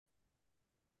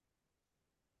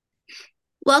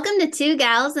Welcome to Two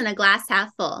Gals and a Glass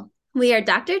Half Full. We are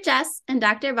Dr. Jess and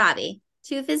Dr. Bobby,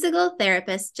 two physical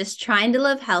therapists just trying to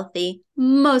live healthy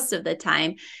most of the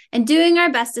time and doing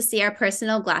our best to see our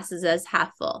personal glasses as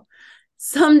half full.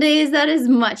 Some days that is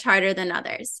much harder than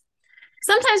others.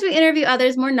 Sometimes we interview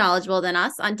others more knowledgeable than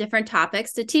us on different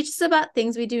topics to teach us about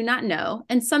things we do not know,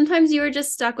 and sometimes you are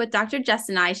just stuck with Dr. Jess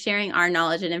and I sharing our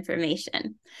knowledge and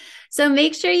information. So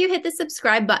make sure you hit the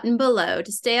subscribe button below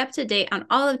to stay up to date on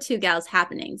all of Two Gals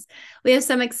happenings. We have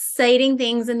some exciting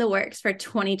things in the works for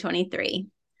 2023.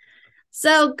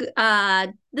 So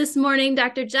this morning,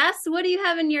 Dr. Jess, what do you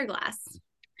have in your glass?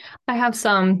 I have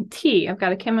some tea. I've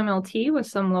got a chamomile tea with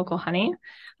some local honey.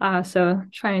 So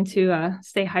trying to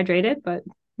stay hydrated, but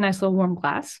nice little warm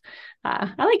glass.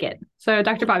 I like it. So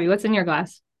Dr. Bobby, what's in your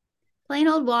glass? Plain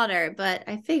old water, but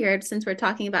I figured since we're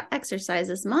talking about exercise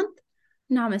this month,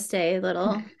 namaste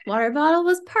little water bottle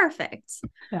was perfect.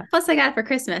 Yeah. Plus I got it for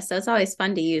Christmas, so it's always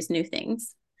fun to use new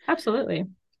things. Absolutely.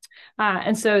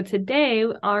 And so today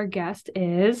our guest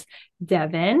is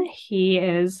Devin. He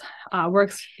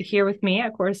works here with me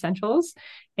at Core Essentials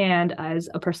and as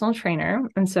a personal trainer.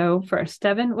 And so first,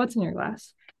 Devin, what's in your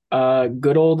glass?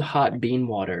 Good old hot bean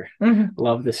water. Mm-hmm.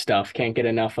 Love this stuff. Can't get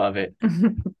enough of it.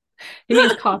 He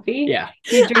means coffee. Yeah.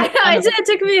 I know, it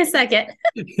took me a second.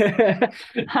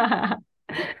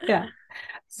 Yeah.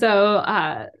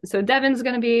 So Devin's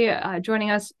going to be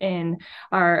joining us in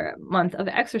our month of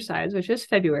exercise, which is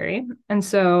February. And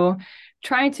so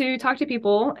trying to talk to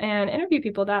people and interview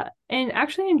people that and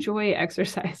actually enjoy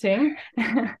exercising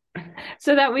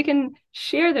so that we can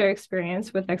share their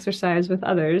experience with exercise with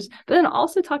others, but then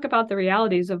also talk about the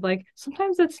realities of like,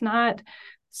 sometimes it's not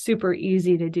super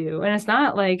easy to do. And it's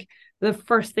not like the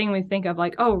first thing we think of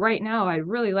like, oh, right now I'd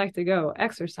really like to go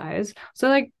exercise. So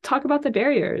like talk about the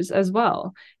barriers as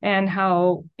well and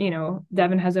how,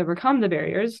 Devin has overcome the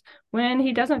barriers when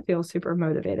he doesn't feel super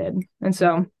motivated. And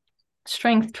so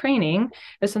strength training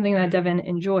is something that Devin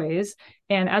enjoys.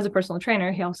 And as a personal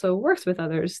trainer, he also works with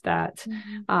others that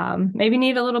maybe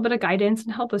need a little bit of guidance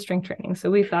and help with strength training.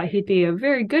 So we thought he'd be a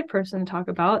very good person to talk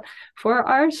about for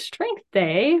our strength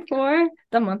day for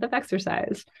the month of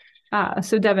exercise.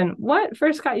 So Devin, what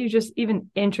first got you just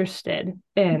even interested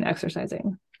in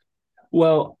exercising?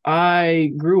 Well,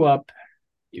 I grew up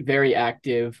very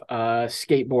active.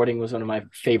 Skateboarding was one of my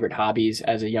favorite hobbies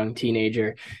as a young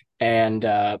teenager. And,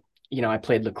 I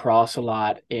played lacrosse a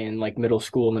lot in like middle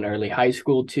school and early high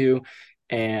school too.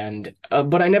 And,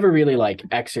 but I never really like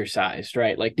exercised,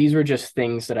 right? Like these were just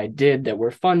things that I did that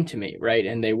were fun to me, right?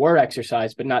 And they were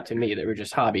exercise, but not to me. They were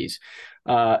just hobbies.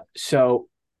 So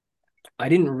I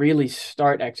didn't really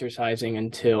start exercising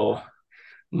until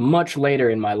much later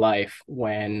in my life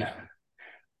when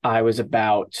I was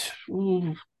about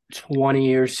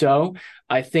 20 or so.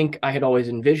 I think I had always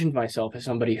envisioned myself as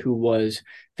somebody who was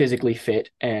physically fit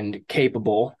and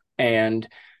capable. And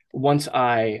once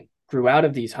I grew out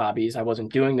of these hobbies, I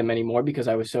wasn't doing them anymore because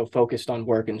I was so focused on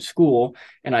work and school.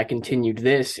 And I continued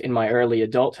this in my early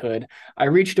adulthood. I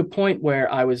reached a point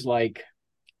where I was like,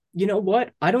 you know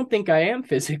what? I don't think I am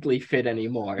physically fit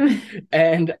anymore.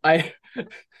 And I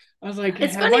was like,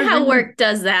 it's funny how work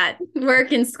does that.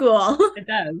 Work in school. It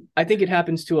does. I think it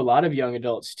happens to a lot of young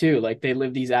adults too. Like they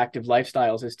live these active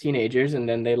lifestyles as teenagers and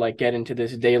then they like get into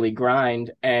this daily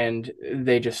grind and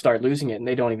they just start losing it and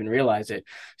they don't even realize it.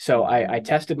 So I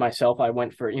tested myself. I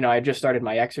went for, I just started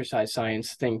my exercise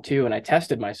science thing too. And I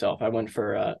tested myself. I went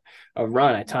for a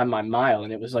run. I timed my mile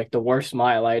and it was like the worst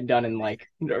mile I had done in like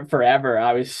forever.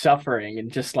 I was suffering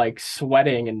and just like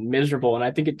sweating and miserable. And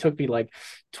I think it took me like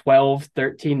 12,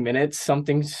 13 minutes,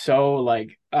 something so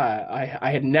like I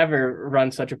had never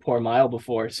run such a poor mile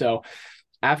before. So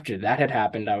after that had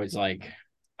happened, I was like,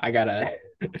 I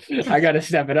gotta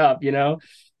step it up,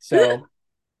 So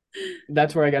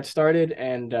that's where I got started.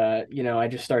 And I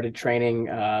just started training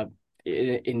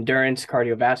endurance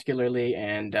cardiovascularly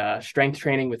and strength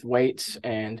training with weights.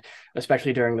 And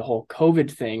especially during the whole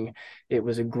COVID thing, it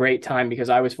was a great time because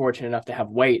I was fortunate enough to have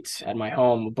weights at my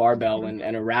home, a barbell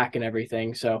and a rack and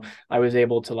everything. So I was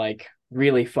able to like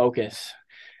really focus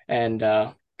and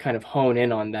kind of hone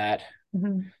in on that.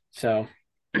 So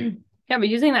yeah, but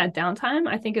using that downtime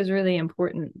I think is really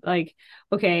important. Like,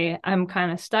 okay, I'm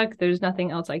kind of stuck, there's nothing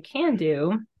else I can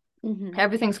do.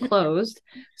 Everything's closed,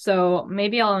 so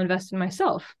maybe I'll invest in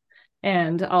myself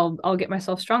and I'll get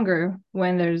myself stronger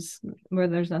when there's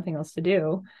nothing else to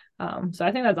do. So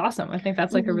I think that's awesome. I think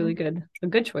that's like a really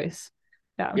good choice.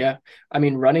 Yeah. I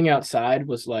mean, running outside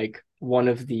was like one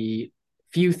of the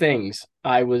few things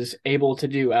I was able to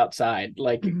do outside,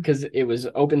 like because it was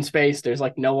open space. There's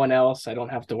like no one else. I don't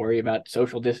have to worry about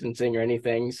social distancing or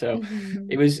anything. So Mhm.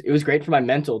 it was great for my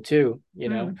mental too.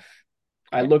 Mm.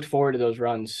 I looked forward to those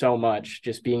runs so much,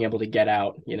 just being able to get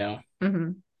out.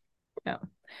 Mm-hmm. Yeah.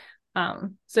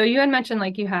 So you had mentioned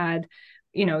like you had,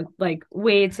 like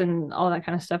weights and all that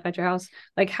kind of stuff at your house.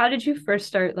 Like, how did you first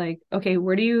start? Like, okay,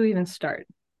 where do you even start?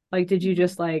 Like, did you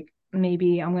just like,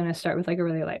 maybe I'm going to start with like a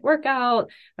really light workout?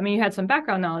 I mean, you had some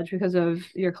background knowledge because of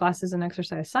your classes in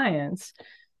exercise science.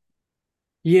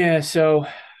 Yeah, so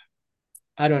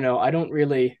I don't know. I don't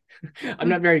really, I'm Mm.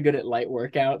 not very good at light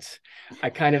workouts. I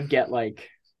kind of get like,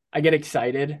 I get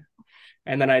excited,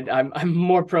 and then I'm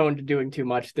more prone to doing too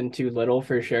much than too little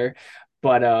for sure.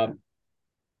 But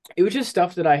it was just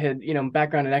stuff that I had,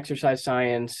 background in exercise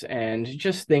science and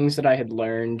just things that I had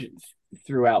learned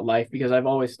throughout life because I've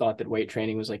always thought that weight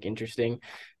training was like interesting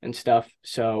and stuff.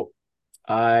 So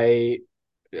I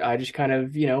I just kind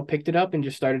of, picked it up and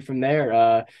just started from there.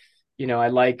 I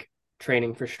like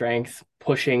training for strength,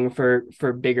 pushing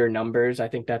for bigger numbers. I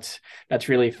think that's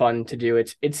really fun to do.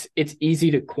 It's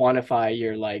easy to quantify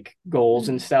your like goals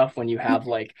and stuff when you have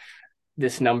like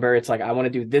this number. It's like I want to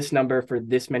do this number for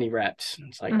this many reps.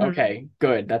 It's like, Mhm. okay,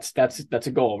 good. That's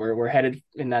a goal. We're headed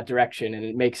in that direction, and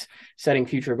it makes setting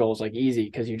future goals like easy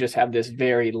because you just have this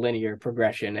very linear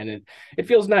progression, and it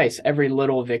feels nice. Every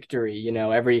little victory,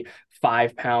 every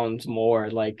 5 pounds more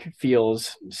like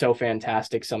feels so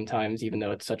fantastic sometimes, even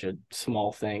though it's such a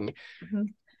small thing.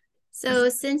 Mhm. So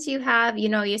since you have,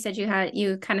 you said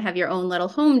you kind of have your own little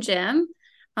home gym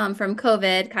from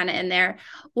COVID kind of in there.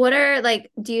 What are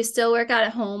like, do you still work out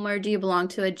at home or do you belong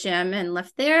to a gym and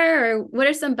lift there? Or what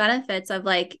are some benefits of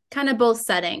like kind of both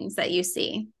settings that you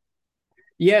see?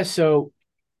 Yeah, so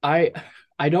I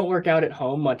I don't work out at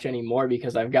home much anymore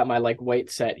because I've got my like weight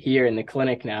set here in the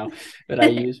clinic now that I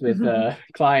use with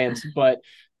clients. But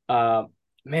uh,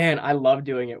 man, I love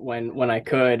doing it when I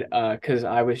could because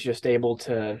I was just able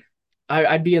to.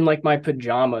 I'd be in like my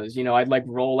pajamas, I'd like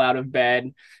roll out of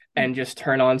bed and just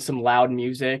turn on some loud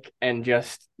music and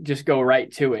just go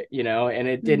right to it, and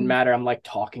it didn't Mhm. matter. I'm like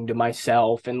talking to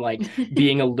myself and like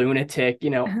being a lunatic,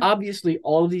 obviously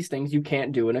all of these things you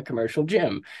can't do in a commercial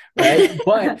gym, right?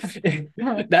 But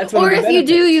that's one Or of the if you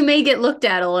do, you benefits. may get looked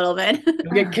at a little bit.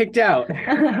 You'll get kicked out.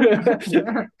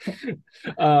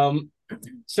 um,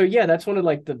 so yeah, that's one of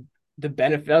like the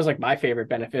benefit. That was like my favorite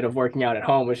benefit of working out at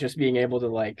home was just being able to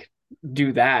like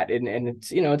do that, and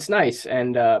it's it's nice.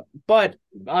 And but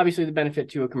obviously the benefit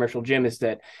to a commercial gym is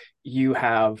that you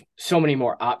have so many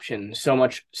more options, so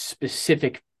much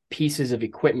specific pieces of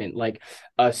equipment like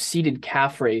a seated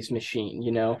calf raise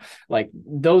machine, like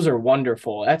those are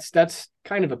wonderful. That's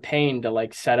kind of a pain to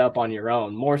like set up on your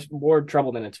own, more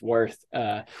trouble than it's worth.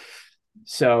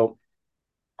 So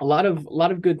a lot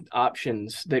of good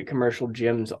options that commercial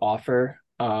gyms offer.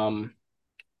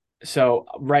 So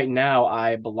right now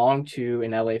I belong to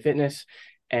an LA Fitness,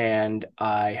 and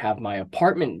I have my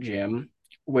apartment gym,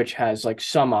 which has like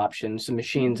some options, some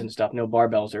machines and stuff, no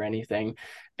barbells or anything.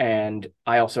 And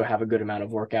I also have a good amount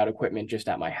of workout equipment just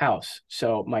at my house.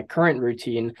 So my current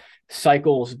routine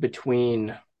cycles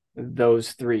between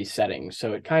those three settings.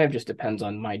 So it kind of just depends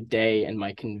on my day and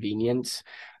my convenience.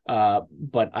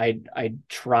 But I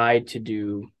try to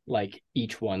do like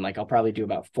each one. Like I'll probably do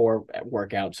about 4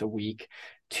 workouts a week,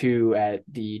 2 at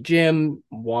the gym,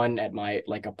 1 at my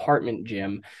like apartment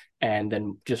gym, and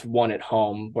then just 1 at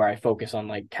home where I focus on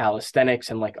like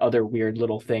calisthenics and like other weird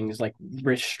little things like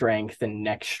wrist strength and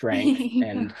neck strength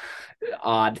and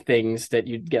odd things that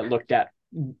you'd get looked at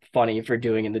funny for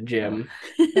doing in the gym.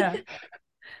 Yeah.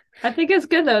 I think it's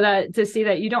good though that to see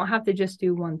that you don't have to just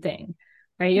do one thing,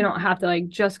 right? You don't have to like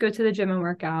just go to the gym and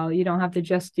work out. You don't have to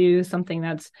just do something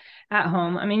that's at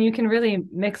home. I mean, you can really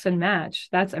mix and match.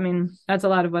 That's a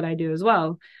lot of what I do as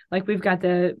well. Like we've got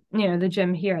the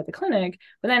gym here at the clinic,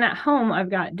 but then at home I've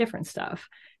got different stuff.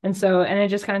 And it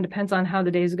just kind of depends on how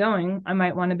the day's going. I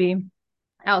might want to be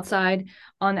outside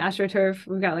on the astroturf.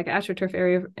 We've got like an astroturf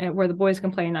area where the boys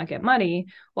can play and not get muddy.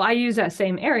 Well, I use that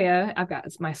same area. I've got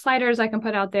my sliders I can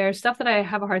put out there, stuff that I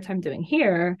have a hard time doing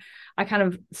here. I kind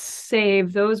of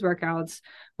save those workouts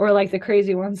or like the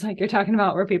crazy ones like you're talking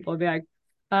about where people will be like,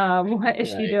 what is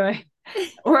she Right. doing?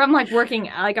 Or I'm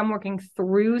working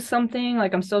through something,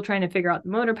 like I'm still trying to figure out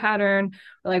the motor pattern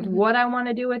or like what I want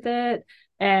to do with it.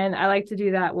 And I like to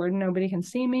do that where nobody can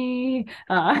see me.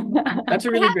 That's a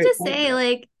I really have to great point, say, though.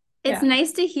 like, it's Yeah.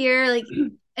 nice to hear, like,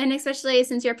 and especially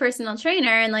since you're a personal trainer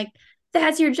and like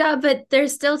that's your job, but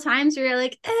there's still times where you're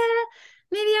like,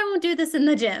 maybe I won't do this in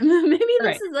the gym. Maybe this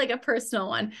Right. is like a personal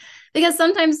one. Because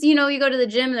sometimes, you go to the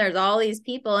gym and there's all these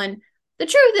people and the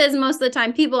truth is most of the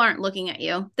time people aren't looking at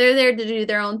you. They're there to do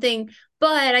their own thing.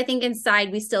 But I think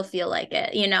inside we still feel like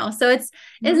it, So it's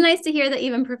nice to hear that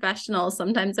even professionals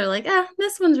sometimes are like,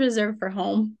 this one's reserved for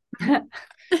home. Yeah.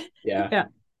 Yeah.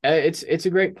 It's a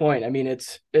great point. I mean,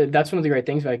 that's one of the great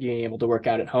things about being able to work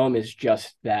out at home is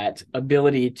just that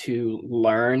ability to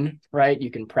learn, right? You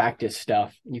can practice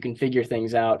stuff, you can figure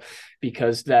things out,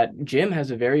 because that gym has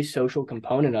a very social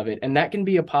component of it, and that can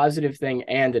be a positive thing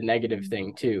and a negative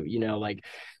thing too. Like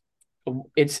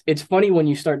it's funny when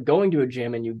you start going to a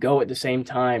gym and you go at the same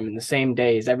time and the same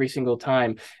days every single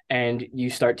time, and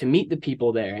you start to meet the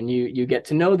people there and you get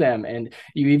to know them, and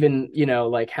you even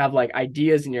like have like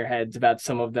ideas in your heads about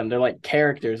some of them. They're like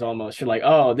characters almost. You're like,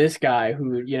 oh, this guy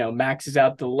who maxes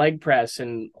out the leg press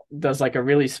and does like a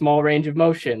really small range of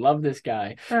motion, love this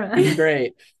guy, he's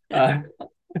great.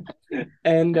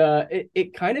 And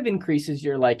it kind of increases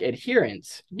your like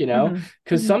adherence,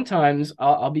 because sometimes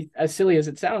I'll be, as silly as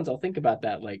it sounds, I'll think about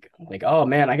that, like oh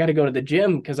man, I got to go to the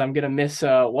gym because I'm gonna miss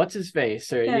what's his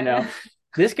face, or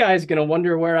this guy's gonna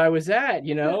wonder where I was at,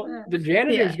 the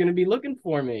janitor's gonna be looking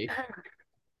for me.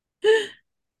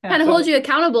 Kind of holds you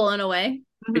accountable in a way.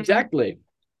 Exactly.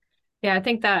 Yeah, I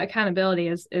think that accountability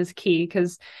is key,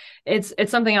 because it's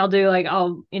something I'll do. Like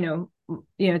I'll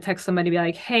text somebody, be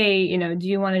like, hey, do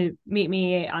you want to meet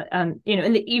me in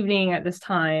the evening at this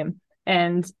time?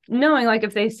 And knowing like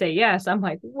if they say yes, I'm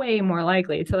like way more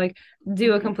likely to like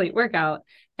do a complete workout.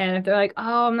 And if they're like,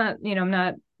 oh, I'm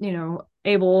not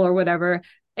able or whatever,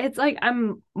 it's like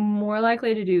I'm more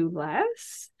likely to do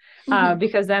less,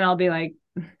 because then I'll be like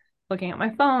looking at my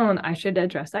phone. I should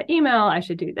address that email. I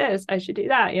should do this. I should do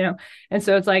that, And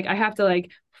so it's like I have to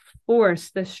like force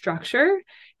the structure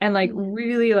and like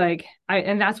really like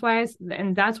that's why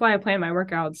I plan my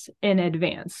workouts in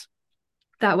advance.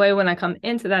 That way when I come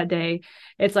into that day,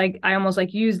 it's like I almost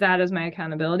like use that as my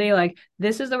accountability. Like,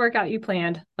 this is the workout you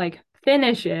planned, like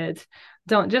finish it.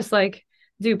 Don't just like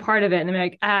do part of it and then be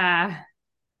like,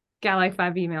 got like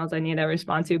 5 emails I need to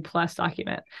respond to plus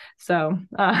document. So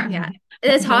yeah,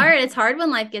 it's hard. It's hard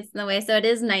when life gets in the way. So it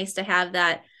is nice to have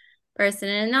that person.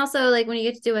 And also like when you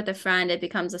get to do it with a friend, it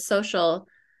becomes a social,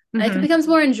 it becomes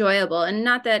more enjoyable. And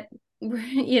not that,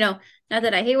 not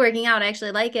that I hate working out, I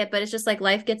actually like it, but it's just like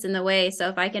life gets in the way. So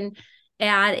if I can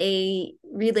add a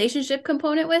relationship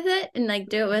component with it and like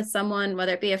do it with someone,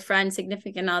 whether it be a friend,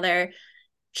 significant other,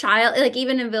 child, like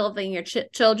even involving your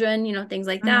children, things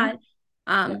like that,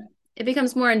 it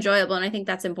becomes more enjoyable. And I think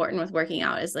that's important with working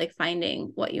out, is like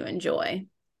finding what you enjoy.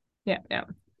 Yeah.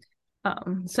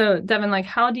 So Devin, like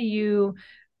how do you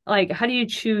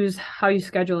choose how you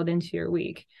schedule it into your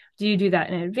week? Do you do that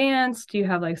in advance? Do you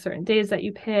have like certain days that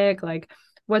you pick? Like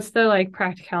what's the like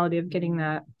practicality of getting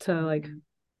that to like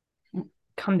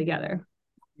come together?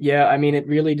 Yeah, I mean, it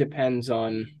really depends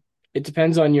on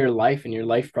your life and your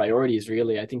life priorities,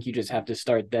 really. I think you just have to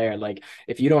start there. Like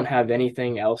if you don't have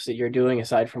anything else that you're doing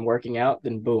aside from working out,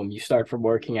 then boom, you start from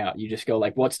working out. You just go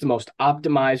like, what's the most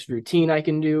optimized routine I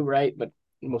can do, right? But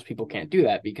most people can't do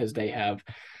that because they have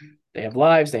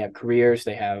lives, they have careers,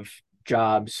 they have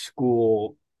jobs,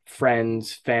 school,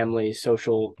 friends, family,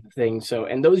 social things. So,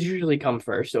 and those usually come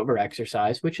first over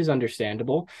exercise, which is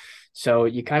understandable. So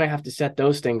you kind of have to set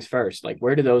those things first. Like,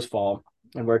 where do those fall?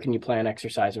 And where can you plan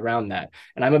exercise around that?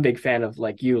 And I'm a big fan of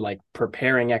like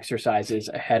preparing exercises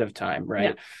ahead of time,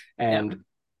 right? Yeah. And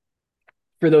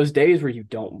for those days where you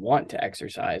don't want to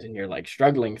exercise and you're like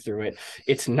struggling through it,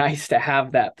 it's nice to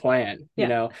have that plan,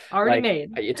 already made.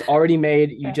 It's already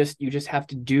made. You just have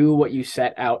to do what you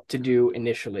set out to do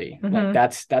initially. Like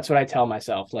that's what I tell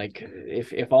myself. Like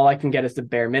if all I can get is the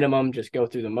bare minimum, just go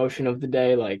through the motion of the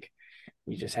day. Like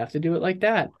you just have to do it like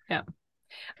that. Yeah.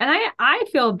 And I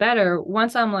feel better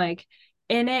once I'm like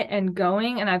in it and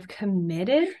going and I've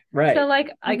committed to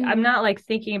like I'm not like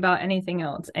thinking about anything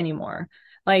else anymore.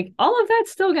 Like all of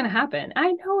that's still going to happen.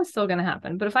 I know it's still going to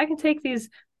happen. But if I can take these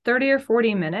 30 or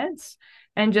 40 minutes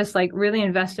and just like really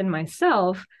invest in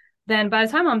myself, then by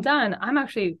the time I'm done, I'm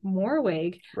actually more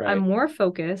awake. Right. I'm more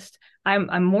focused.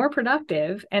 I'm more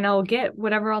productive, and I'll get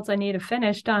whatever else I need to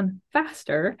finish done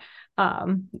faster.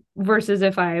 Versus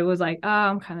if I was like, oh,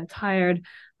 I'm kind of tired,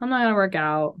 I'm not going to work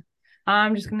out.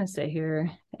 I'm just going to sit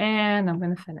here and I'm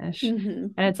going to finish.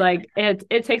 And it's like,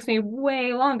 it takes me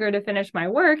way longer to finish my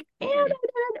work and I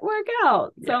didn't work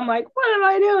out. So I'm like, what am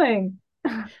I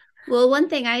doing? Well, one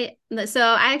thing I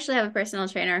actually have a personal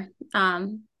trainer,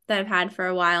 that I've had for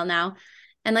a while now.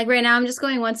 And like right now I'm just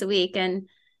going once a week, and,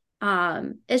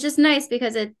 it's just nice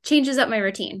because it changes up my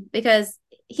routine, because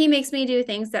he makes me do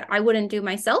things that I wouldn't do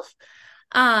myself.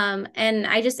 And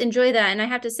I just enjoy that. And I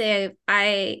have to say,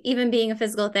 I even being a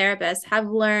physical therapist, have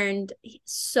learned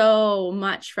so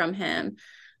much from him,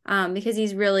 because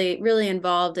he's really, really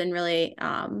involved and really,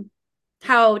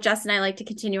 how Jess and I like to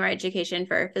continue our education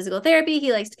for physical therapy.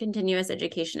 He likes to continue his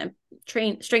education of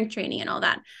strength training and all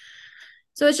that.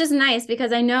 So it's just nice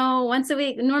because I know once a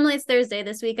week, normally it's Thursday.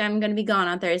 This week I'm going to be gone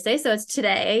on Thursday. So it's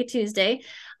today, Tuesday.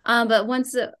 But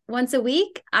once a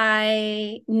week,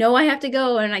 I know I have to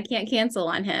go and I can't cancel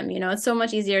on him. It's so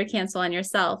much easier to cancel on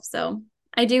yourself. So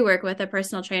I do work with a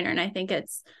personal trainer, and I think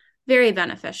it's very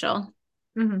beneficial.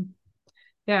 Mm-hmm.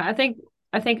 Yeah, I think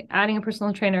adding a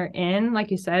personal trainer in,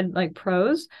 like you said, like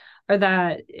pros are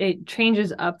that it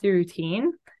changes up the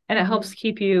routine and it helps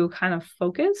keep you kind of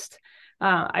focused.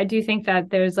 I do think that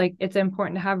it's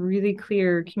important to have really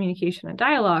clear communication and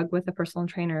dialogue with a personal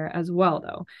trainer as well,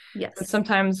 though. Yes.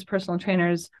 Sometimes personal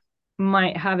trainers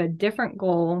might have a different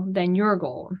goal than your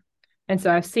goal. And so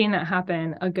I've seen that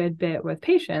happen a good bit with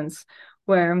patients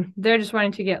where they're just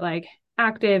wanting to get like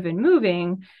active and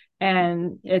moving.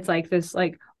 And it's like this,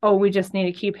 like, oh, we just need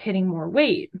to keep hitting more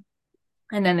weight.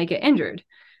 And then they get injured.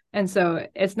 And so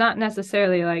it's not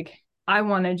necessarily like, I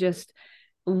want to just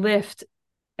lift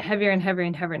heavier and heavier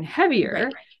and heavier and heavier,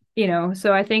 right.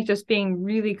 So I think just being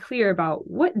really clear about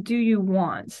what do you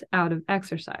want out of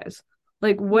exercise?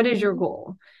 Like, what is your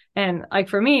goal? And like,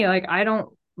 for me, like, I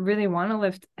don't really want to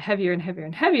lift heavier and heavier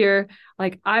and heavier.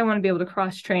 Like, I want to be able to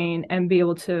cross train and be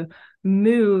able to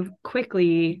move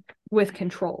quickly with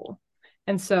control.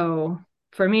 And so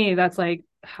for me, that's like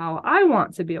how I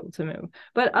want to be able to move.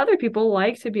 But other people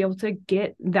like to be able to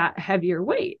get that heavier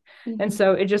weight. And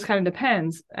so it just kind of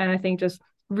depends. And I think just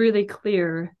really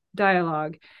clear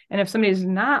dialogue. And if somebody's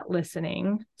not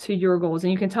listening to your goals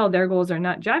and you can tell their goals are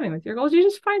not jiving with your goals, you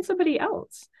just find somebody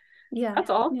else. Yeah. That's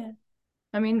all. Yeah.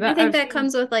 I mean, I think that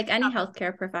comes with like any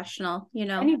healthcare professional,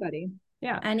 anybody.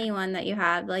 Yeah. Anyone that you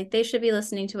have, like, they should be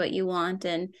listening to what you want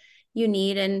and you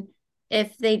need. And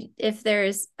if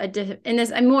there's in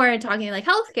this, I'm more talking like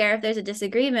healthcare, if there's a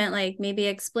disagreement, like maybe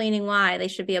explaining why, they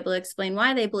should be able to explain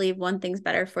why they believe one thing's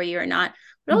better for you or not.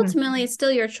 But ultimately, it's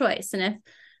still your choice. And if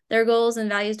their goals and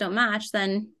values don't match,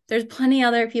 then there's plenty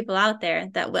other people out there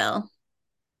that will.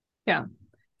 Yeah.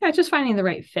 Yeah. Just finding the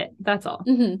right fit. That's all.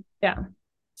 Yeah.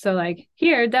 So like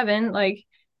here, Devin, like,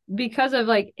 because of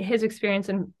like his experience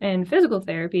in physical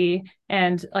therapy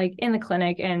and like in the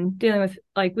clinic and dealing with,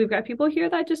 like, we've got people here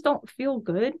that just don't feel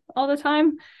good all the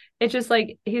time. It's just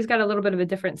like he's got a little bit of a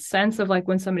different sense of like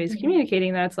when somebody's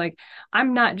communicating that it's like,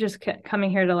 I'm not just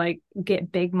coming here to like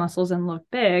get big muscles and look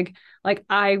big. Like,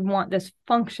 I want this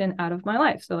function out of my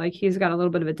life. So like he's got a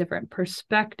little bit of a different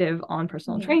perspective on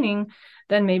personal training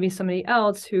than maybe somebody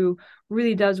else who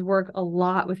really does work a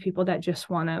lot with people that just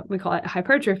want to, we call it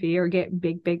hypertrophy, or get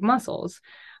big muscles.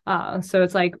 So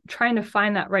it's like trying to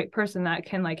find that right person that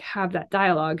can like have that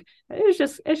dialogue. It's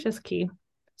just key.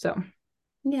 So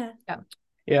yeah,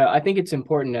 I think it's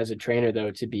important as a trainer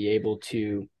though to be able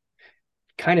to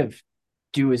kind of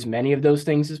do as many of those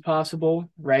things as possible,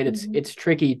 right? It's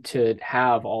tricky to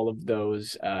have all of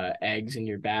those eggs in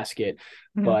your basket,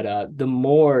 but the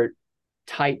more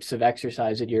types of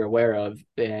exercise that you're aware of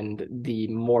and the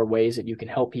more ways that you can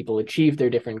help people achieve their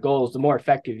different goals, the more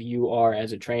effective you are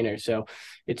as a trainer. So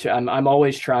I'm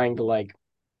always trying to like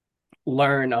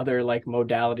learn other like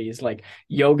modalities. Like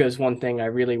yoga is one thing I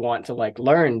really want to like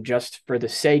learn just for the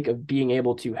sake of being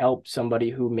able to help somebody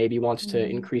who maybe wants to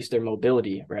increase their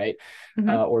mobility, right?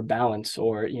 Or balance,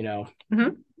 or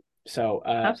so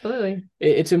absolutely,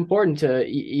 it's important to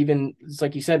even, it's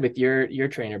like you said with your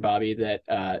trainer Bobby,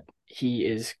 that he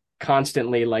is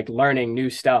constantly like learning new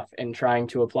stuff and trying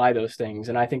to apply those things,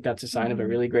 and I think that's a sign of a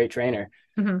really great trainer.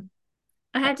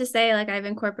 I have to say, like, I've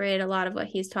incorporated a lot of what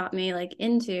he's taught me like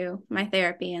into my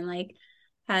therapy, and like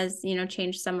has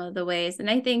changed some of the ways. And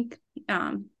I think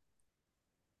kind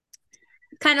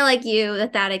of like you,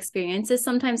 that experience is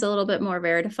sometimes a little bit more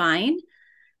rare to find.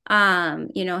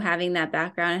 Having that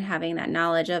background and having that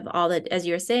knowledge of all that, as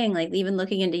you're saying, like even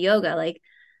looking into yoga, like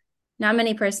not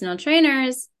many personal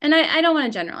trainers, and I don't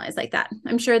want to generalize like that.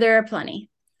 I'm sure there are plenty.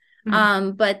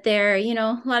 But they're,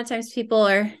 a lot of times people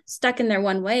are stuck in their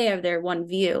one way of their one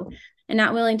view and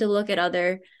not willing to look at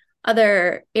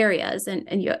other areas. And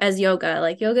as yoga,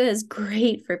 like yoga is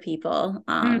great for people,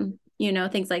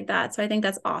 things like that. So I think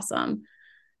that's awesome.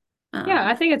 Yeah,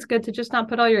 I think it's good to just not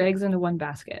put all your eggs into one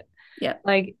basket. Yeah.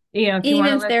 Like, if you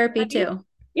even want to therapy heavy, too.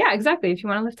 Yeah, exactly. If you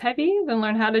want to lift heavy, then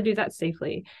learn how to do that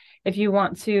safely. If you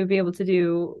want to be able to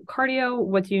do cardio,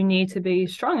 what do you need to be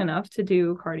strong enough to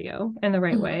do cardio in the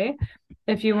right way?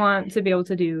 if you want to be able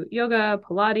to do yoga,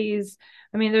 Pilates,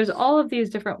 I mean, there's all of these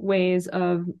different ways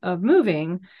of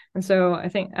moving. And so I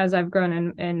think as I've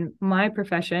grown in my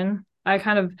profession, I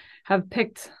kind of have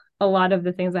picked a lot of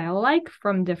the things I like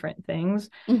from different things.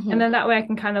 And then that way I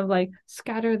can kind of like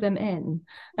scatter them in.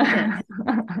 Yes.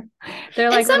 They're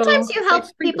And like sometimes little you like help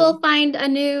sprinkles. people find a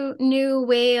new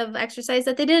way of exercise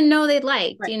that they didn't know they'd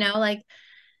liked, Right. like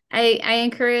I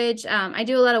encourage I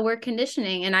do a lot of work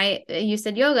conditioning, and you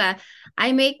said yoga.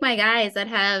 I make my guys that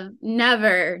have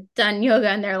never done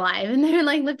yoga in their life, and they're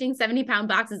like lifting 70-pound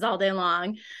boxes all day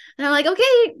long. And I'm like,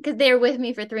 okay, because they're with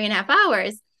me for 3.5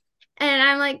 hours. And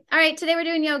I'm like, all right, today we're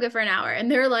doing yoga for an hour. And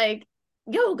they're like,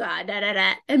 yoga, da da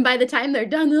da. And by the time they're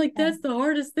done, they're like, that's the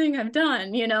hardest thing I've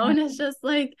done, And it's just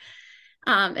like,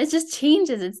 it just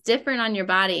changes. It's different on your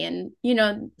body. And,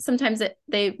 sometimes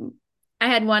I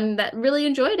had one that really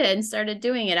enjoyed it and started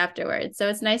doing it afterwards. So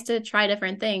it's nice to try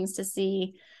different things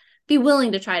be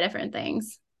willing to try different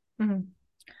things. Mm-hmm.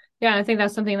 Yeah, I think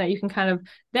that's something that you can kind of,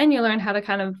 then you learn how to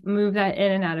kind of move that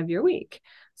in and out of your week.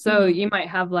 So you might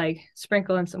have like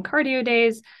sprinkle in some cardio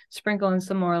days, sprinkle in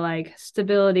some more like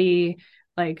stability,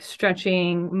 like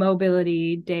stretching,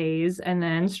 mobility days, and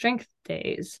then strength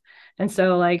days. And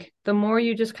so like the more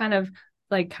you just kind of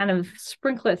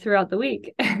sprinkle it throughout the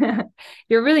week,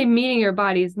 you're really meeting your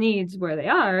body's needs where they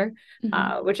are,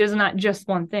 which is not just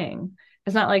one thing.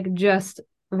 It's not like just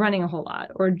running a whole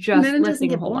lot or And then just it doesn't lifting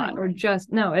a get whole lot boring. or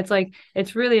just no, it's like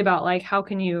it's really about like how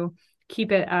can you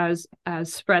keep it as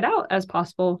spread out as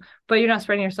possible, but you're not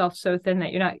spreading yourself so thin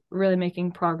that you're not really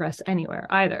making progress anywhere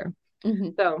either.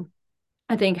 So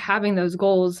I think having those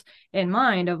goals in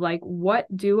mind of like, what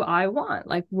do I want?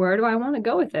 Like, where do I want to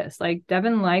go with this? Like,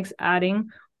 Devin likes adding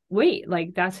weight.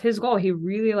 Like, that's his goal. He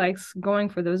really likes going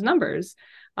for those numbers.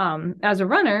 As a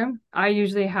runner, I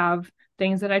usually have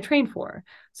things that I train for.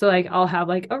 So, like, I'll have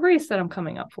like a race that I'm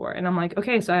coming up for. And I'm like,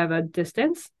 okay, so I have a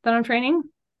distance that I'm training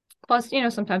plus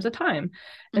sometimes a time,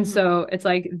 and so it's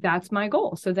like that's my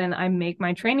goal, so then I make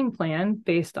my training plan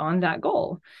based on that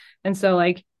goal. And so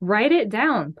like write it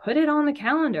down, put it on the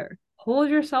calendar, hold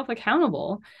yourself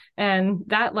accountable, and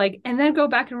that like and then go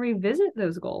back and revisit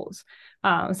those goals.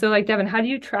 So like Devin, how do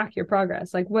you track your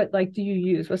progress? Like what like do you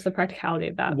use? What's the practicality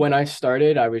of that? When I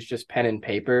started, I was just pen and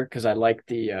paper because I like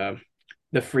the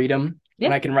freedom. And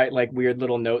Yeah. I can write like weird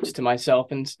little notes to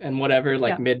myself and whatever,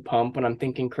 like Yeah. mid pump when I'm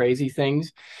thinking crazy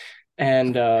things.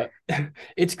 And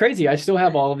it's crazy. I still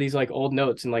have all of these like old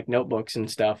notes and like notebooks and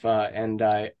stuff. And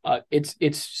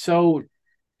it's so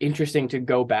interesting to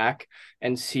go back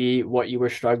and see what you were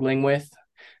struggling with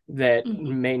that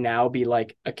may now be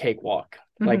like a cakewalk,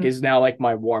 like is now like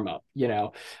my warm up,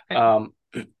 Right.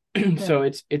 So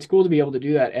it's cool to be able to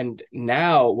do that. And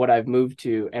now what I've moved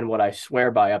to and what I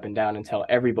swear by up and down and tell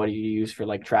everybody to use for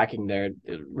like tracking their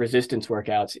resistance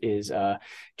workouts is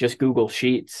just Google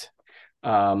Sheets.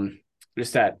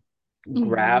 Just that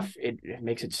graph, it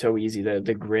makes it so easy.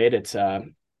 The grid, it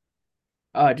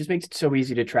just makes it so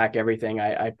easy to track everything.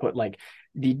 I put like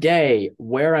the day,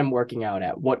 where I'm working out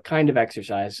at, what kind of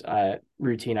exercise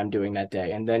routine I'm doing that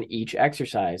day, and then each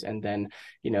exercise, and then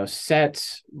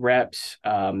sets, reps,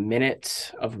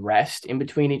 minutes of rest in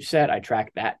between each set. I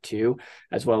track that too,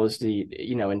 as well as the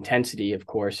intensity, of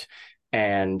course,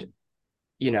 and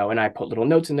and I put little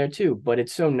notes in there too. But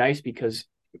it's so nice because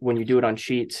when you do it on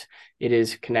Sheets, it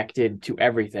is connected to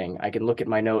everything. I can look at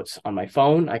my notes on my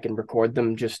phone. I can record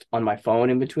them just on my phone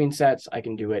in between sets. I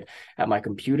can do it at my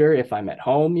computer. If I'm at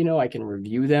home, I can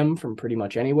review them from pretty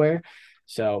much anywhere.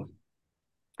 So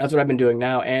that's what I've been doing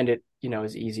now. And it,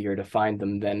 is easier to find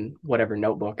them than whatever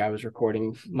notebook I was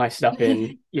recording my stuff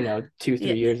in, 2-3 Yes.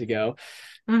 years ago.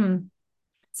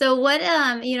 So what,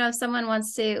 if someone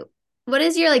wants to, what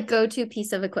is your like go-to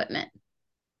piece of equipment?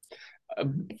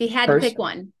 If you had to pick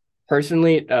one.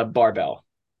 Personally, barbell.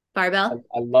 Barbell?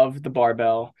 I love the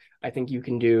barbell. I think you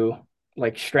can do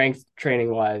like strength training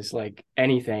wise, like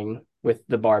anything with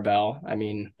the barbell. I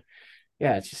mean,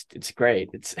 yeah, it's great.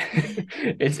 It's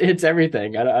it's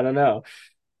everything. I don't know.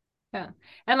 Yeah.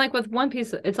 And like with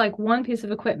it's like one piece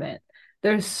of equipment.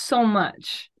 There's so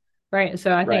much, right?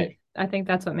 So I think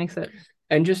that's what makes it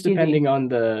And just easy. depending on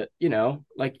the,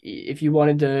 like if you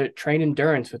wanted to train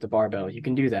endurance with the barbell, you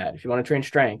can do that. If you want to train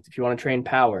strength, if you want to train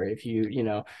power, if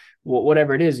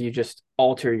whatever it is, you just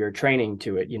alter your training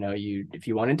to it. If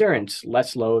you want endurance,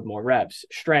 less load, more reps,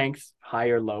 strength,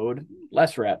 higher load,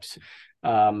 less reps,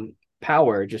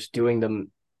 power, just doing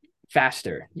them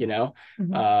faster,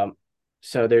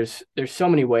 so there's so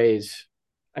many ways.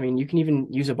 I mean, you can even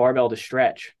use a barbell to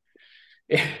stretch.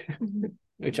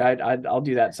 Which I'll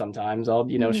do that sometimes. I'll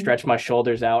stretch my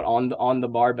shoulders out on the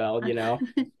barbell.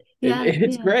 Yeah.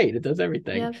 It's Yeah. great. It does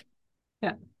everything. Yep.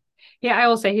 Yeah. Yeah, I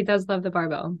will say he does love the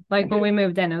barbell. Like when we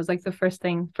moved in, it was like the first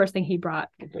thing he brought.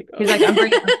 Like, He's like,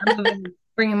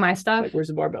 bringing my stuff. like, where's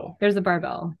the barbell? There's the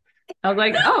barbell. I was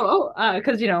like,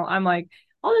 because I'm like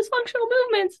all this functional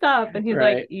movement stuff, and he's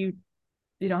like, Right. you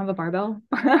don't have a barbell?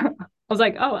 I was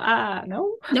like, oh,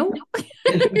 no, No.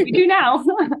 we do now.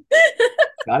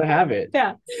 Gotta have it.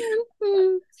 Yeah.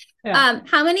 Yeah.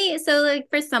 How many, so like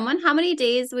for someone, how many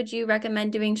days would you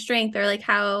recommend doing strength, or like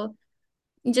how,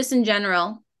 just in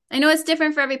general? I know it's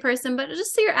different for every person, but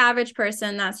just to your average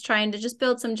person that's trying to just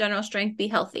build some general strength, be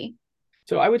healthy.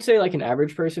 So I would say like an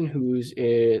average person who's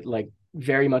like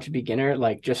very much a beginner,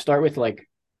 like just start with like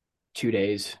 2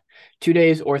 days, 2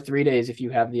 days or 3 days if you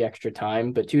have the extra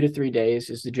time, but 2 to 3 days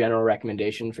is the general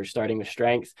recommendation for starting with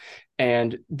strength.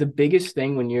 And the biggest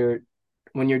thing when you're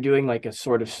doing like a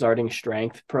sort of starting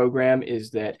strength program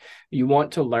is that you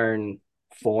want to learn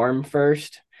form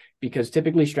first, because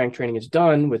typically strength training is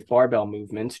done with barbell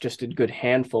movements, just a good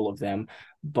handful of them.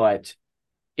 But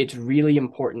it's really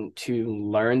important to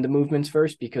learn the movements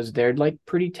first, because they're like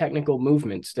pretty technical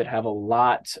movements that have a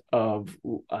lot of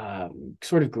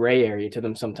sort of gray area to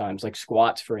them sometimes, like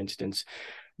squats, for instance.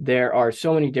 There are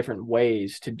so many different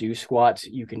ways to do squats.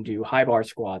 You can do high bar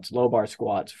squats, low bar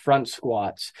squats, front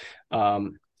squats,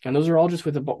 and those are all just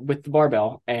with the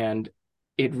barbell. And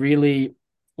it really,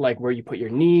 like, where you put your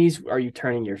knees, are you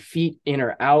turning your feet in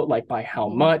or out, like by how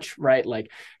much, right?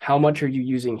 Like how much are you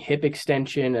using hip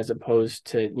extension as opposed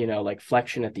to, like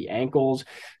flexion at the ankles?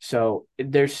 So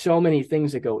there's so many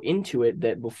things that go into it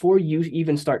that before you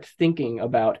even start thinking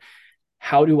about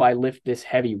how do I lift this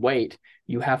heavy weight,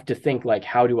 you have to think like,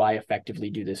 how do I effectively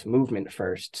do this movement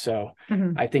first? So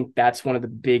I think that's one of the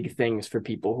big things for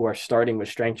people who are starting with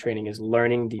strength training, is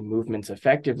learning the movements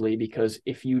effectively. Because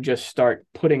if you just start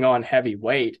putting on heavy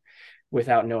weight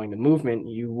without knowing the movement,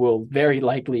 you will very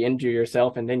likely injure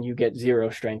yourself, and then you get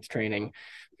zero strength training.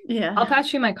 Yeah. I'll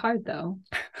pass you my card though.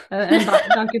 And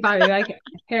Dr. Bobby, like,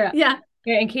 here, Yeah.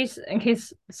 in case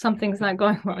something's not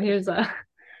going well, here's a.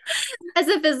 As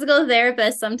a physical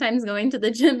therapist, sometimes going to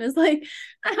the gym is like,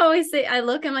 I always say, I'm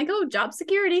like, oh, job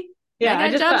security. Yeah, I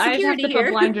just have to here.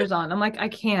 put blinders on. I'm like, I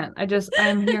can't.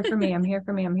 I'm here for me. I'm here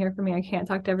for me. I'm here for me. I can't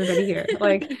talk to everybody here.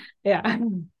 Like, yeah.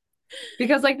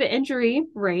 Because like the injury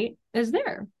rate is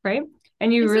there, right?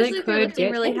 And you Especially really if you're could lifting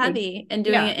get really injured. heavy and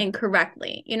doing it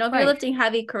incorrectly. If you're Right. lifting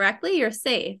heavy correctly, you're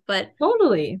safe. But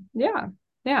Totally. Yeah.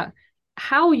 Yeah.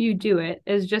 How you do it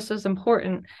is just as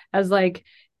important as like,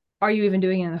 are you even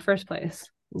doing it in the first place?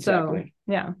 Exactly.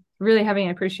 So yeah, really having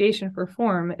an appreciation for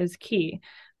form is key.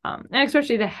 And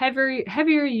especially the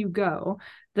heavier you go,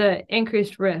 the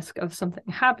increased risk of something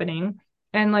happening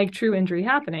and like true injury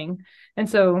happening. And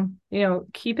so,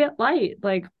 keep it light.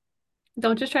 Like,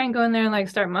 don't just try and go in there and like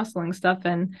start muscling stuff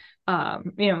and,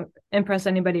 impress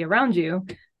anybody around you.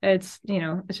 It's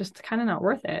just kind of not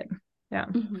worth it. Yeah.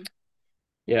 mm-hmm.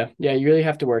 Yeah. You really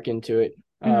have to work into it.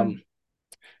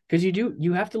 Because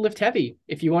you have to lift heavy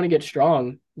if you want to get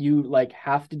strong. You like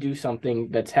have to do something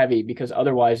that's heavy, because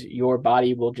otherwise your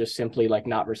body will just simply like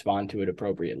not respond to it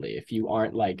appropriately. If you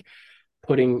aren't like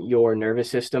putting your nervous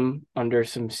system under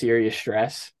some serious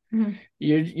stress,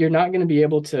 you're not going to be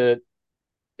able to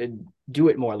do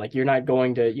it more. Like you're not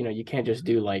going to, you can't just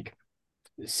do like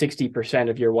 60%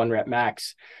 of your 1 rep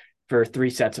max for 3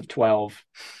 sets of 12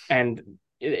 and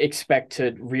expect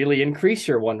to really increase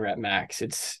your 1 rep max.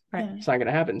 It's not going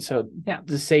to happen. So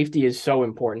the safety is so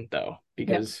important though,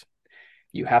 because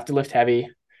you have to lift heavy,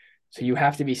 so you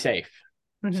have to be safe.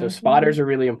 So spotters are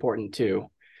really important too.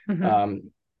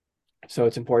 So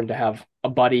it's important to have a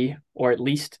buddy, or at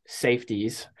least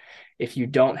safeties. If you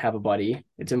don't have a buddy,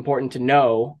 it's important to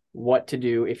know what to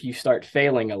do if you start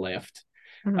failing a lift,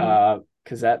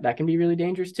 because that can be really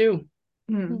dangerous too.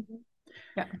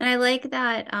 Yeah. And I like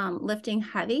that lifting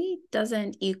heavy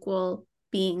doesn't equal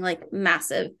being like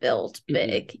massive, built,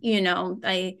 big.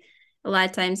 A lot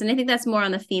of times, and I think that's more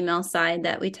on the female side,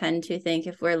 that we tend to think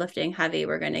if we're lifting heavy,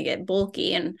 we're going to get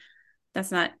bulky, and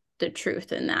that's not the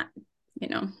truth in that.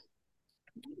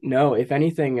 No, if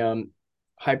anything,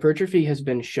 hypertrophy has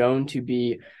been shown to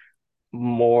be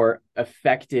more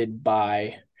affected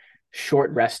by short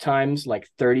rest times, like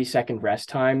 30-second rest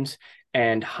times,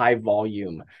 and high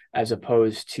volume, as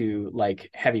opposed to like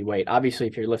heavy weight. Obviously,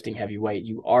 if you're lifting heavy weight,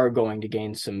 you are going to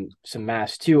gain some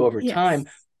mass too over time,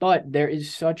 but there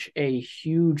is such a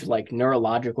huge like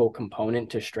neurological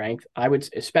component to strength. I would,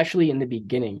 especially in the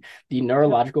beginning, the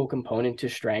neurological component to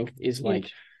strength is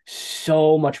like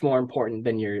so much more important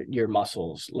than your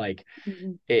muscles. Like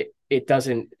it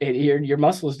doesn't, your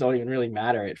muscles don't even really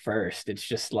matter at first. It's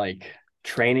just like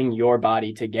training your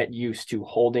body to get used to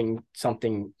holding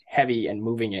something heavy and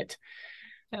moving it.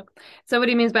 Yeah. So what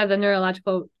he means by the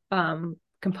neurological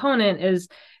component is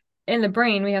in the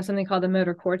brain, we have something called the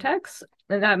motor cortex.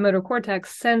 And that motor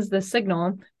cortex sends the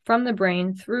signal from the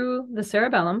brain through the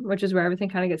cerebellum, which is where everything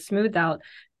kind of gets smoothed out,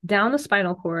 down the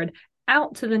spinal cord,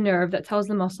 out to the nerve that tells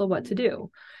the muscle what to do.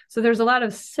 So there's a lot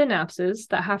of synapses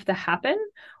that have to happen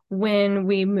when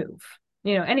we move.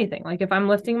 Anything like if I'm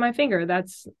lifting my finger,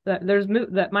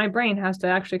 that my brain has to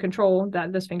actually control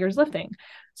that this finger is lifting.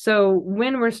 So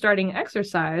when we're starting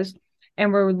exercise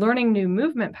and we're learning new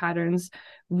movement patterns,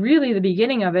 really the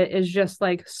beginning of it is just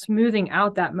like smoothing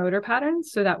out that motor pattern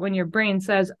so that when your brain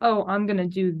says, oh, I'm going to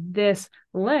do this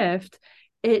lift,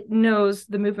 it knows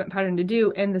the movement pattern to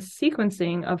do and the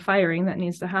sequencing of firing that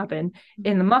needs to happen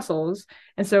in the muscles.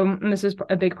 And so this is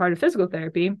a big part of physical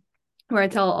therapy, where I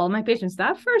tell all my patients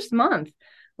that first month,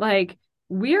 like,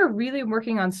 we are really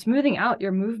working on smoothing out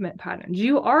your movement patterns.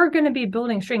 You are going to be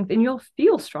building strength and you'll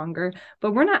feel stronger,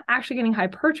 but we're not actually getting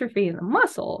hypertrophy in the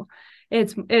muscle.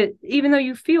 Even though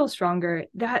you feel stronger,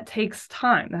 that takes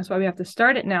time. That's why we have to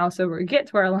start it now so we get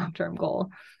to our long-term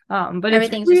goal. But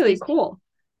it's really cool.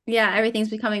 Yeah, everything's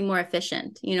becoming more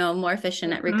efficient, more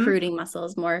efficient at recruiting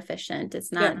muscles, more efficient.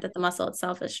 It's not that the muscle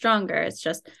itself is stronger. It's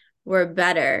just we're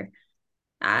better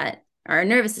at, our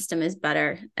nervous system is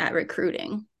better at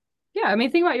recruiting. Yeah, I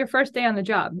mean, think about your first day on the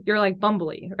job. You're like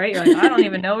bumbly, right? You're like, I don't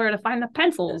even know where to find the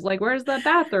pencils. Like, where's the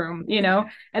bathroom?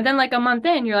 And then like a month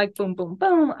in, you're like, boom, boom,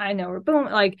 boom. I know where boom.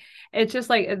 Like, it's just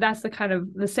like, that's the kind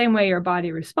of the same way your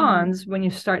body responds when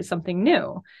you start something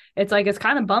new. It's like, it's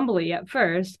kind of bumbly at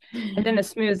first, and then it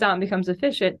smooths out and becomes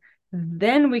efficient.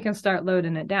 Then we can start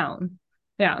loading it down.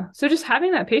 Yeah. So just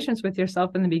having that patience with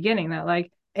yourself in the beginning, that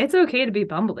like, it's okay to be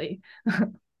bumbly.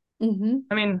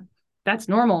 I mean, that's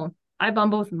normal. I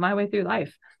bumble my way through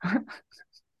life.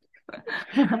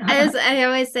 I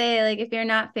always say, like, if you're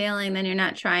not failing, then you're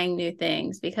not trying new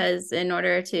things, because in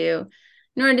order to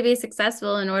be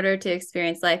successful, in order to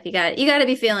experience life, you got to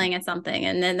be failing at something.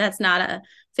 And then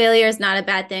failure is not a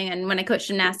bad thing. And when I coach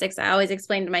gymnastics, I always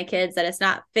explain to my kids that it's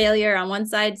not failure on one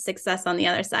side, success on the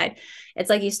other side. It's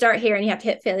like you start here and you have to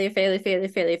hit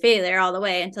failure all the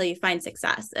way until you find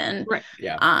success. And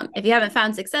if you haven't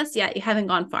found success yet, you haven't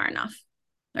gone far enough.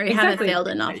 Or you haven't failed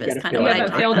enough is kind of what I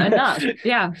talk failed enough.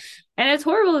 Yeah. And it's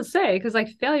horrible to say, because like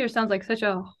failure sounds like such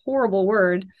a horrible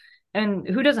word. And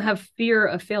who doesn't have fear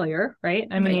of failure, right?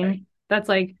 I mean, that's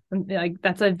like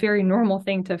that's a very normal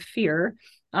thing to fear.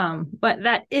 But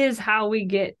that is how we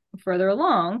get further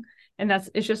along. And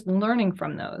it's just learning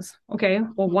from those. Okay,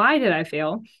 well, why did I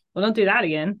fail? Well, don't do that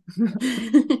again.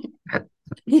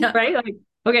 Right? Like,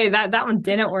 okay, that one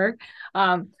didn't work.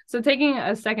 So taking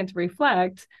a second to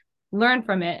reflect, learn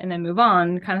from it, and then move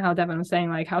on, kind of how Devin was saying,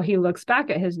 like how he looks back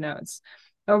at his notes.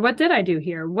 Or what did I do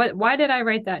here? Why did I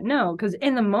write that note? Because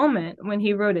in the moment when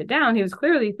he wrote it down, he was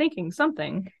clearly thinking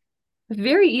something. It's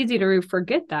very easy to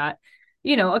forget that,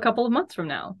 a couple of months from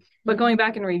now. But going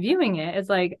back and reviewing it, it's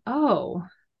like, oh,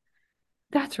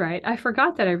 that's right. I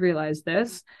forgot that I realized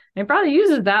this. And probably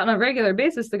uses that on a regular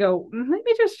basis to go,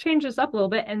 maybe just change this up a little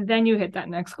bit. And then you hit that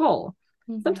next goal.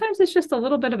 Sometimes it's just a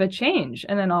little bit of a change.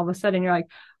 And then all of a sudden you're like,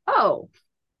 oh,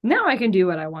 now I can do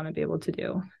what I want to be able to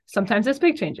do. Sometimes it's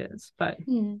big changes, but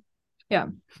yeah.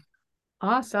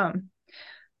 Awesome.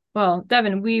 Well,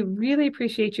 Devin, we really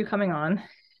appreciate you coming on.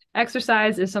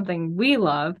 Exercise is something we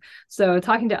love. So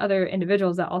talking to other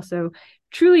individuals that also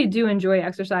truly do enjoy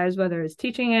exercise, whether it's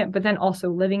teaching it, but then also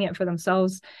living it for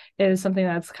themselves, is something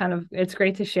that's it's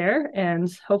great to share.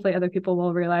 And hopefully other people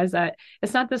will realize that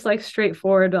it's not this like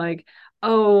straightforward, like,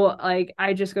 oh, like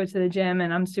I just go to the gym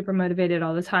and I'm super motivated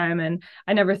all the time and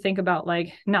I never think about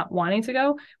like not wanting to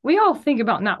go. We all think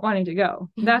about not wanting to go.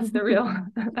 That's the real,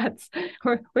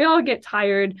 we all get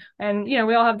tired, and,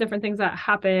 we all have different things that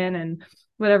happen and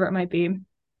whatever it might be.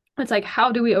 It's like,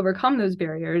 how do we overcome those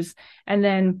barriers and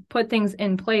then put things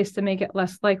in place to make it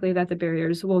less likely that the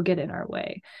barriers will get in our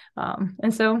way?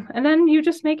 And then you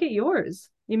just make it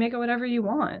yours. You make it whatever you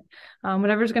want,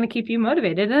 whatever's going to keep you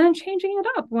motivated, and then changing it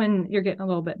up when you're getting a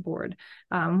little bit bored,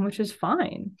 which is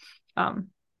fine.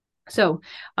 So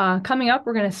coming up,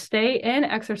 we're going to stay in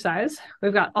exercise.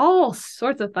 We've got all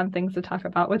sorts of fun things to talk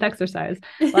about with exercise.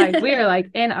 Like we are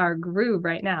like in our groove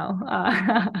right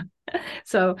now.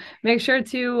 So make sure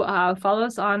to follow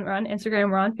us we're on Instagram,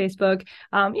 we're on Facebook,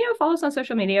 follow us on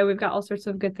social media. We've got all sorts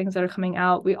of good things that are coming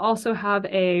out. We also have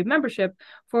a membership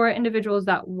for individuals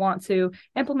that want to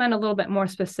implement a little bit more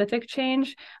specific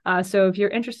change. So if you're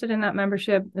interested in that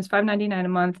membership, it's $5.99 a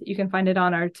month. You can find it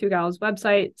on our Two Gals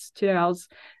website. It's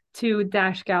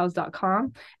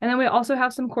 2-gals.com. And then we also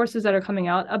have some courses that are coming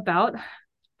out about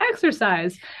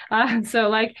exercise. So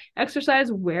like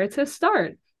exercise, where to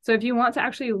start. So if you want to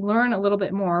actually learn a little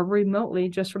bit more remotely,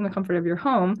 just from the comfort of your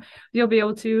home, you'll be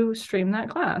able to stream that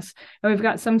class. And we've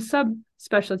got some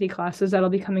subspecialty classes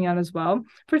that'll be coming out as well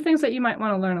for things that you might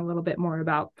want to learn a little bit more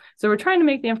about. So we're trying to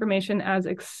make the information as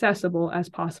accessible as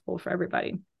possible for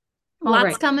everybody.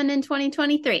 Lots coming in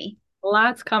 2023.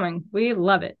 Lots coming. We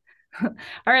love it. All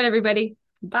right, everybody.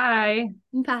 Bye.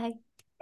 Bye.